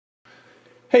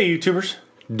Hey YouTubers,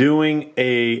 doing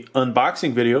a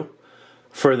unboxing video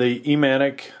for the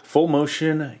Ematac full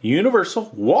motion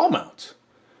universal wall mount.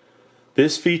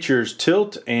 This features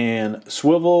tilt and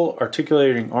swivel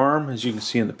articulating arm, as you can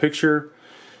see in the picture.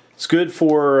 It's good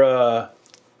for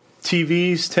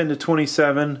TVs 10 to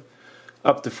 27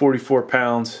 up to 44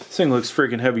 pounds. This thing looks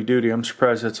freaking heavy duty. I'm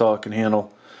surprised that's all it can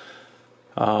handle.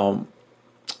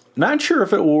 Not sure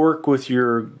if it will work with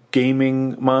your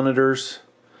gaming monitors.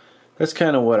 That's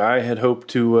kind of what I had hoped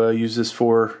to use this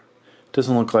for.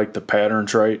 Doesn't look like the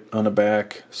pattern's right on the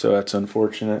back, so that's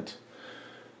unfortunate.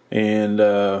 And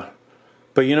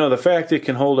but you know, the fact it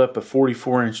can hold up a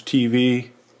 44-inch TV,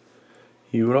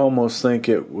 you would almost think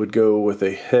it would go with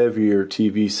a heavier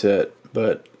TV set,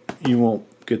 but you won't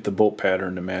get the bolt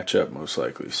pattern to match up most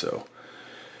likely. So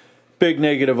big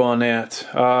negative on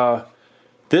that.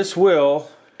 This will,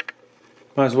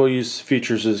 might as well use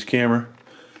features as a camera.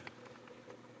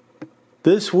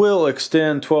 This will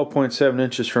extend 12.7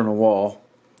 inches from the wall.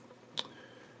 It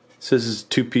says it's a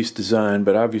two-piece design,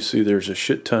 but obviously there's a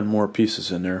shit ton more pieces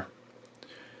in there.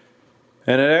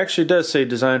 And it actually does say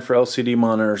designed for LCD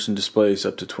monitors and displays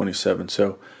up to 27.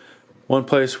 So one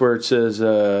place where it says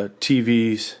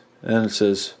TVs, and then it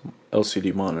says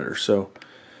LCD monitors. So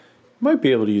you might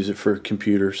be able to use it for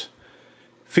computers.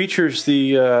 Features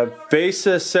the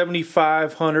VESA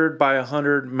 7500 by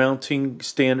 100 mounting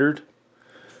standard.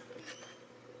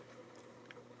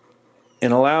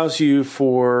 And allows you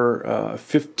for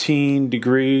 15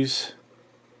 degrees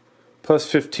plus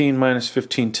 15 minus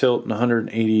 15 tilt and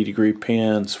 180 degree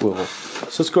pan swivel.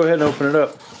 So let's go ahead and open it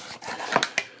up.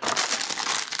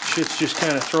 Shit's just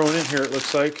kind of thrown in here, it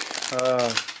looks like.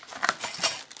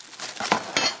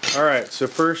 Alright, so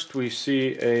first we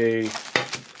see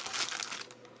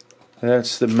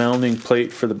that's the mounting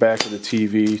plate for the back of the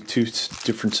TV. Two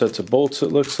different sets of bolts,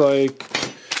 it looks like.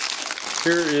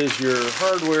 Here is your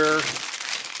hardware.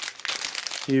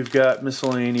 You've got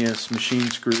miscellaneous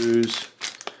machine screws,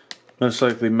 most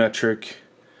likely metric.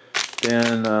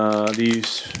 Then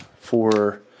these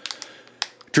for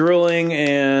drilling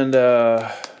and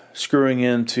screwing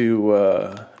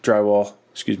into drywall.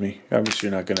 Excuse me. Obviously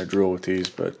you're not going to drill with these,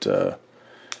 but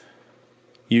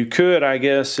you could, I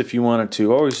guess, if you wanted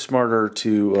to. Always smarter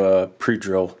to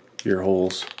pre-drill your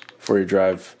holes before you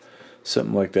drive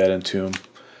something like that into them.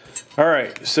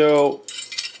 Alright, so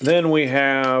then we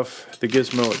have the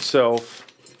gizmo itself,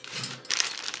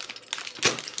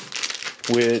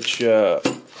 which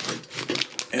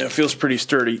it feels pretty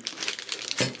sturdy.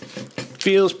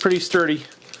 Feels pretty sturdy.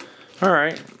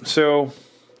 Alright, so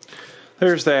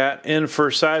there's that. And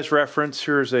for size reference,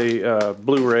 here's a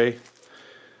Blu-ray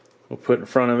we'll put in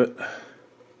front of it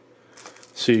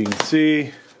so you can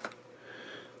see.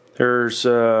 There's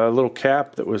a little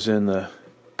cap that was in the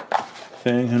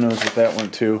thing. Who knows what that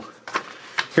went to.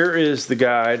 Here is the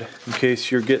guide in case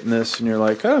you're getting this and you're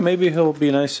like, oh, maybe he'll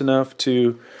be nice enough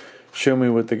to show me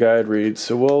what the guide reads.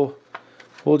 So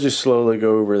we'll just slowly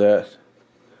go over that.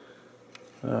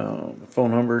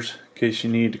 Phone numbers in case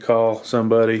you need to call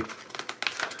somebody.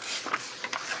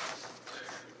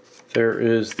 There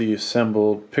is the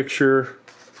assembled picture.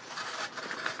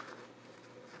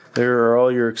 There are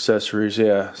all your accessories,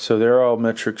 yeah. So they're all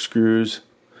metric screws.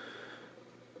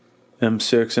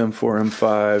 M6, M4,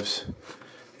 M5s.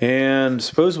 And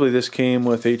supposedly this came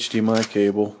with HDMI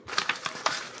cable.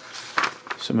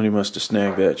 Somebody must have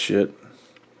snagged that shit.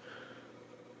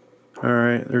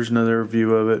 Alright, there's another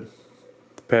view of it.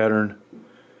 The pattern.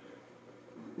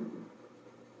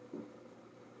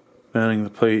 Mounting the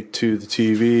plate to the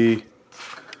TV.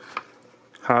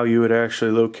 How you would actually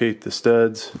locate the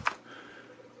studs.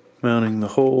 Mounting the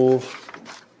hole.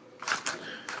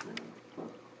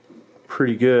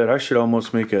 Pretty good. I should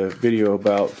almost make a video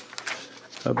about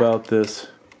this.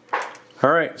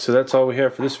 Alright, so that's all we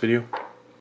have for this video.